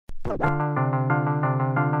So,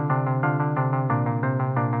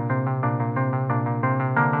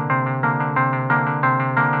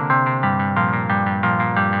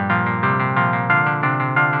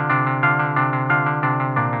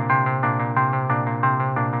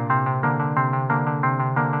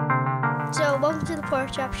 welcome to the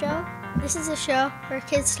PorkChop Show. This is a show where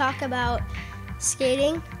kids talk about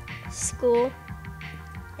skating, school,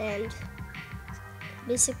 and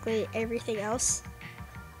basically everything else.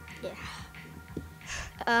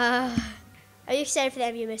 Yeah. Are you excited for the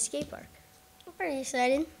MVMS skatepark? I'm pretty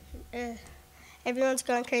excited. Everyone's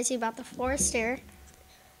going crazy about the Forester.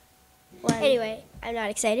 Anyway, I'm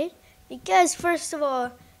not excited because, first of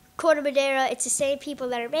all, Corte Madera, it's the same people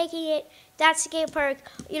that are making it. That skate park,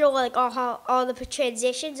 you know, like all the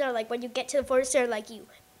transitions are like when you get to the Forester, like you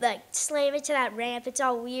like slam into that ramp. It's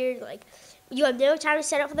all weird. Like you have no time to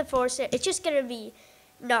set up for the Forester. It's just gonna be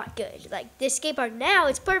not good. Like this skate park now,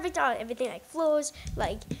 it's perfect on everything. Like flows,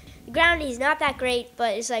 like the ground is not that great,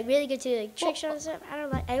 but it's like really good to like trick shots and stuff.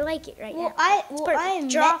 I like it right now. I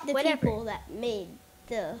Drop, met the whatever. people that made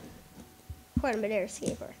the Corte Madera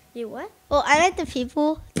skate park. You what? Well, I met the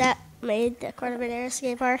people that made the Corte Madera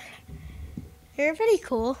skate park. They were pretty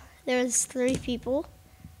cool. There was 3 people.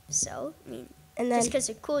 So I mean, And then just because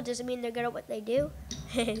they're cool doesn't mean they're good at what they do.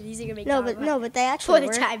 These are gonna make but they for actually the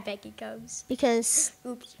were, time Beckett comes. because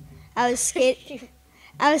Oops. I was skating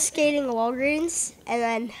Walgreens, and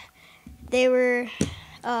then they were.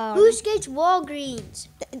 Who skates Walgreens?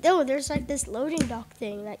 No, there's like this loading dock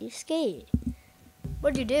thing that you skate.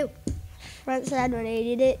 What'd you do? Front side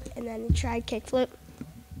 180'd it, and then tried kickflip.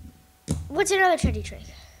 What's another trendy trick?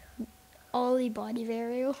 Ollie body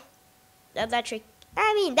varial. That trick.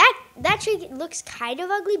 I mean, that trick looks kind of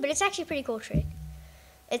ugly, but it's actually a pretty cool trick.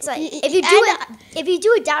 It's like if you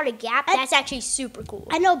do it down a gap, that's actually super cool.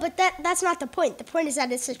 I know, but that's not the point. The point is that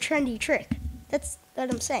it's a trendy trick. That's what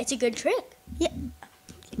I'm saying. It's a good trick. Yeah.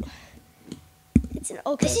 It's an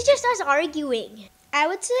okay. This is just us arguing. I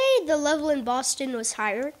would say the level in Boston was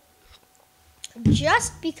higher,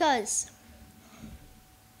 just because.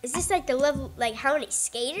 Is this like the level, like how many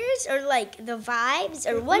skaters, or like the vibes,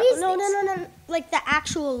 or what is this? No. Like the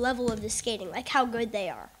actual level of the skating, like how good they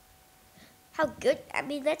are. How good? I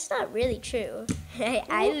mean, that's not really true.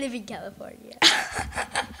 I live in California.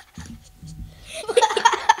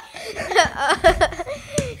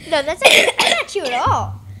 No, that's not true at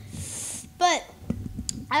all. But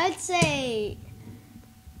I would say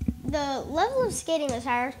the level of skating was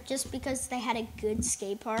higher just because they had a good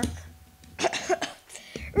skate park.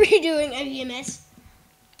 Redoing MVMS.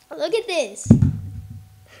 Look at this.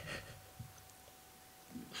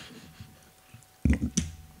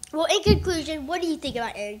 Well, in conclusion, what do you think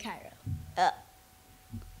about Aaron Kyro?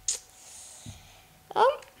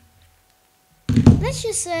 Let's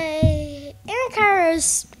just say Aaron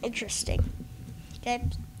Kyro's interesting. Okay,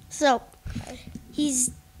 so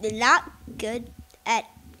he's not good at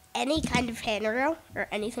any kind of handrail or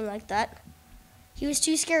anything like that. He was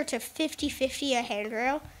too scared to 50-50 a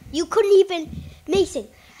handrail. You couldn't even, Mason,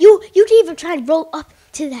 you didn't even try and roll up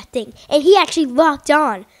to that thing, and he actually locked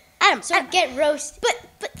on. Adam, So get roasted. but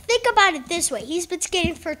think about it this way. He's been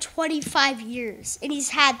skating for 25 years, and he's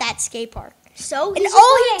had that skate park. So And he's all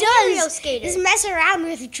just he like a handrail does skater. is mess around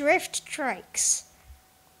with drift trikes.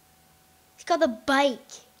 He's got the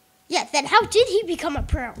bike. Yeah, then how did he become a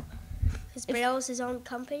pro? Because Braille's his own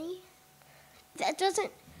company. That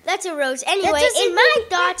doesn't... That's a roast. Anyway, doesn't in my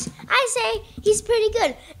thoughts, I say he's pretty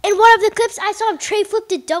good. In one of the clips, I saw him tray flip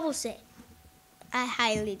the double sit. I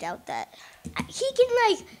highly doubt that. He can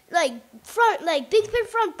like front, like big spin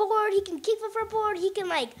front board. He can kick the front board. He can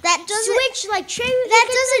That doesn't... switch like tray. That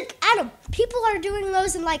doesn't... Adam, people are doing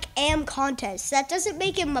those in like AM contests. That doesn't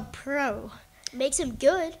make him a pro. Makes him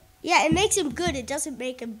good. Yeah, it makes him good. It doesn't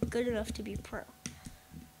make him good enough to be pro.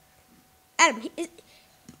 Adam,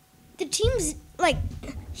 the team's like...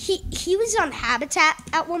 He was on Habitat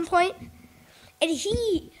at one point, and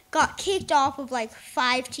he got kicked off of like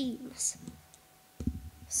 5 teams.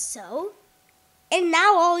 So? And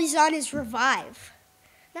now all he's on is Revive.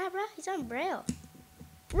 Nah, bro, he's on Braille.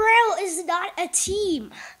 Braille is not a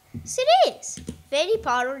team. Yes, it is. Fanny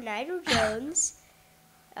Potter, Nigel Jones.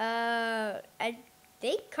 I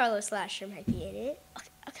think Carlos Lasher might be in it.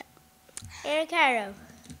 Okay. Aaron Kyro.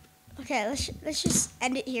 Okay, let's just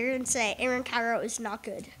end it here and say Aaron Kyro is not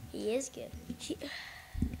good. He is good.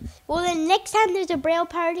 Well, then next time there's a Braille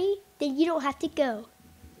party, then you don't have to go.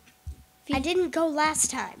 I didn't go last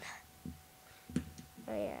time.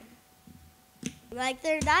 Oh, yeah. Like,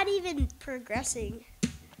 they're not even progressing.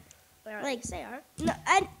 Well, Like, they are. No,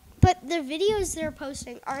 But the videos they're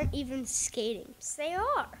posting aren't even skating. Yes, they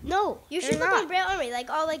are. No, You should they're look not. on Braille Army, like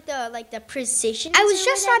all the precision. I was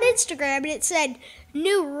just on Instagram and it said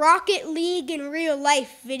new Rocket League in real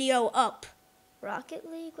life video up. Rocket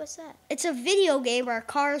League. What's that? It's a video game where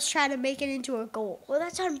cars try to make it into a goal. Well,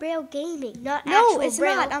 that's on Braille Gaming, not No, actual it's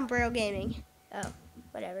Braille. not on Braille Gaming. Oh,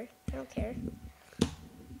 whatever. I don't care.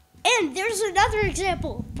 And there's another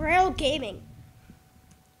example, Braille Gaming.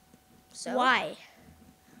 So Why?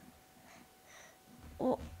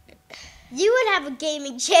 you would have a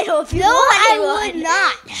gaming channel if you No, wanted I one. would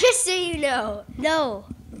not. Just so you know. No.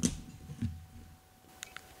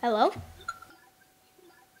 Hello?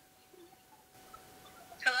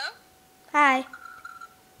 Hello? Hi.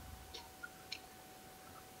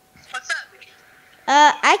 What's up?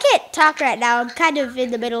 I can't talk right now. I'm kind of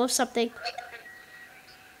in the middle of something.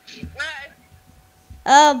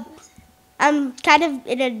 What? I'm kind of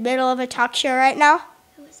in the middle of a talk show right now.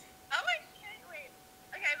 Oh, wait.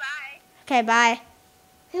 Okay, bye. Okay, bye.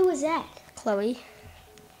 Who was that? Chloe.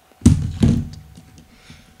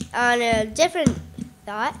 On a different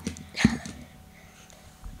thought,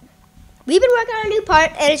 we've been working on a new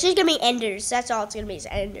part, and it's just gonna be enders. That's all it's gonna be, is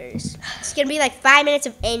enders. It's gonna be like 5 minutes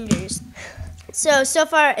of enders. So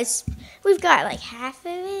far, we've got like half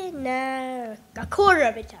of it, no, a quarter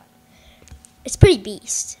of it done. It's pretty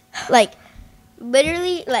beast. Like,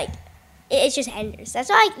 literally, like, it's just enders. That's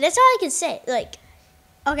all I can say. Like,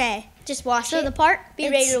 Okay. just watch So it. the part, Be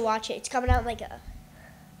ready to watch it. It's coming out in like a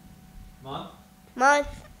month.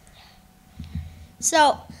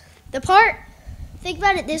 So, the part, think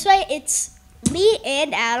about it this way, it's me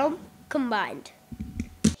and Adam combined.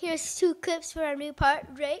 Here's 2 clips for our new part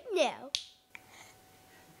right now.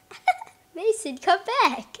 Mason, come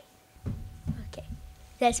back. Okay,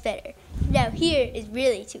 that's better. Now here is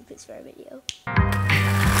really 2 clips for our video.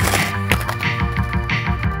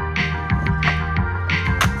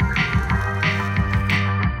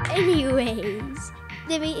 Anyways,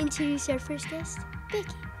 let me introduce our first guest,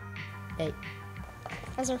 Beckett. Hey,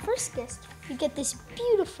 As our first guest, we get this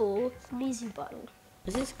beautiful Mizu bottle.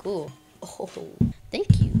 this is cool. Oh,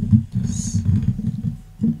 thank you.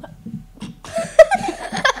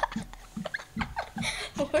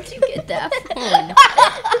 Where'd you get that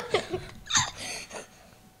from?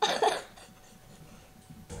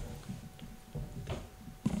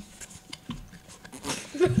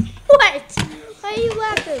 What? Why are you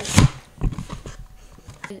laughing?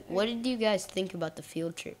 What did you guys think about the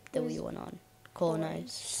field trip that we went on?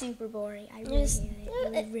 Colonize. Super boring. I It really was- hated it.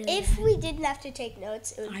 It was really if we didn't have to take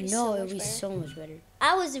notes, it would I be know, so it much would be better. so much better.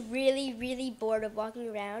 I was really, really bored of walking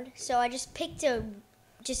around, so I just picked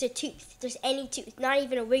just a tooth, just any tooth, not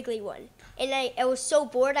even a wiggly one. And I was so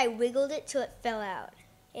bored, I wiggled it till it fell out,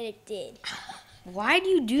 and it did. Why do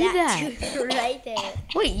you do That that? tooth right there.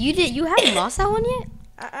 Wait, you haven't lost that one yet?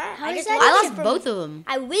 I is just that lost I it lost from- both of them.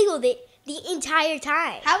 I wiggled it the entire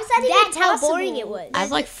time. How is that even That's how boring possible? it was. I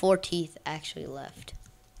have like 4 teeth actually left.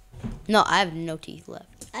 No, I have no teeth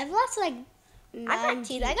left. I've lost like I 9 got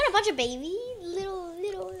teeth. I got a bunch of baby little.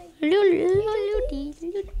 Like, Little teeth.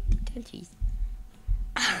 Little teeth.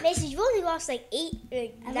 Mason, you've only lost like 8,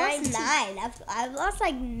 like I've 9 lost teeth. 9. I've lost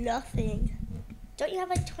like nothing. Don't you have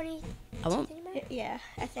like 20 I won't. teeth anymore? Yeah,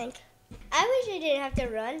 I think. I wish I didn't have to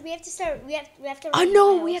run. We have to start. We have to. Oh Run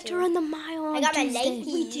no, miles we have to soon. run the mile on I got my Tuesday. Nikes.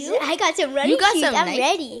 We do? I got some running You got shoes. some I'm Nikes?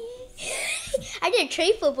 ready. I did a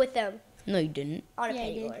tray flip with them No, you didn't. on a Yeah, I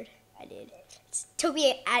penny did. board. I did. It took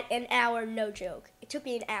me an hour, no joke. It took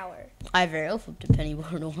me an hour. I very flipped a penny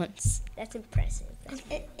board once. That's impressive.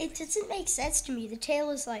 It doesn't make sense to me. The tail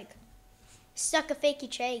is like, Stuck a fakey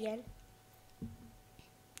tray again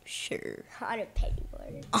Sure. on a penny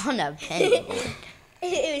board. On a penny board.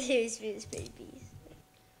 it was pretty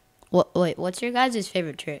beast. Wait, what's your guys'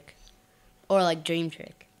 favorite trick? Or like dream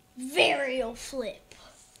trick? varial flip.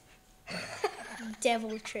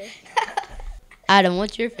 Devil trick. Adam,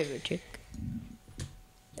 what's your favorite trick?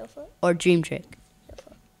 Heel flip. Or dream trick? Heel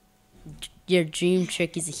flip. Your dream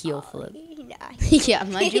trick is a heel flip. Nah. Yeah,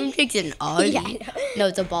 my dream trick's an ollie. Yeah, I know. No,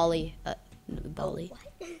 it's a bolly. Bolly.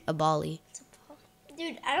 A bolly.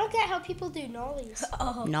 Dude, I don't get how people do nollies.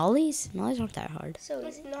 Oh. Nollies? Nollies aren't that hard. So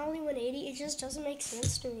Like nollie 180, it just doesn't make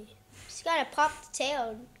sense to me. just gotta pop the tail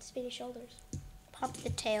and spin your shoulders. Pop the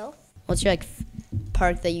tail. What's your like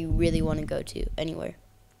park that you really want to go to anywhere?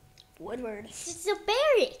 Woodward. It's the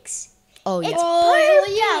barracks. Oh yeah. It's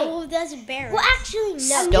perfect. yeah, well, that's barracks. Well, actually, no.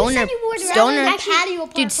 Stoner. Stoner. Actually-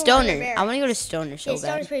 Dude, Stoner. I want to go to Stoner so Yeah,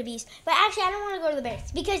 Stoner's bad. pretty beast. But actually, I don't want to go to the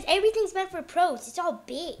barracks because everything's meant for pros. It's all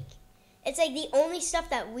big. It's like the only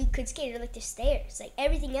stuff that we could skate are like the stairs. Like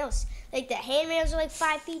everything else, like the handrails are like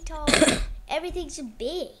 5 feet tall. everything's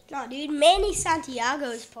big. No, dude, Manny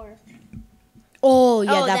Santiago's park. Oh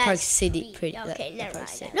yeah, Oh, that that's park's city. sweet. Pretty. Okay, that never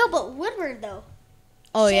park's mind. sick. No, but Woodward though.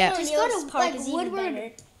 Oh yeah, Just O'Neill's go to park like is even Woodward.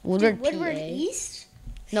 better. Woodward, Woodward PA. East.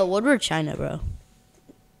 No, Woodward, China, bro.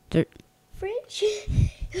 They're- French.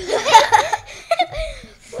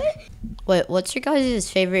 Wait, what's your guys'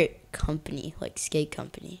 favorite company, like skate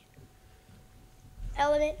company?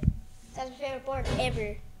 Element. That's my favorite board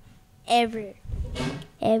ever. Ever.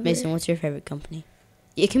 Mason, what's your favorite company?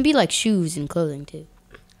 It can be like shoes and clothing too.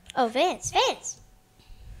 Oh, Vans. Vans.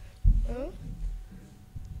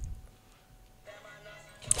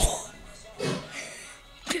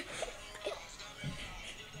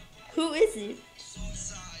 Who is it?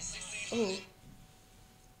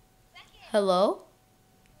 Hello?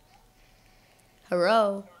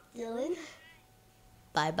 Hello? Dylan.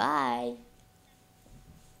 Bye bye.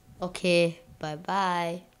 Okay, bye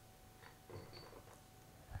bye.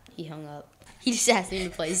 He hung up. He just asked me to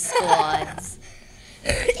play squads.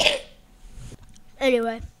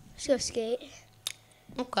 Anyway, let's go skate.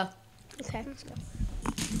 Okay. Okay, let's go.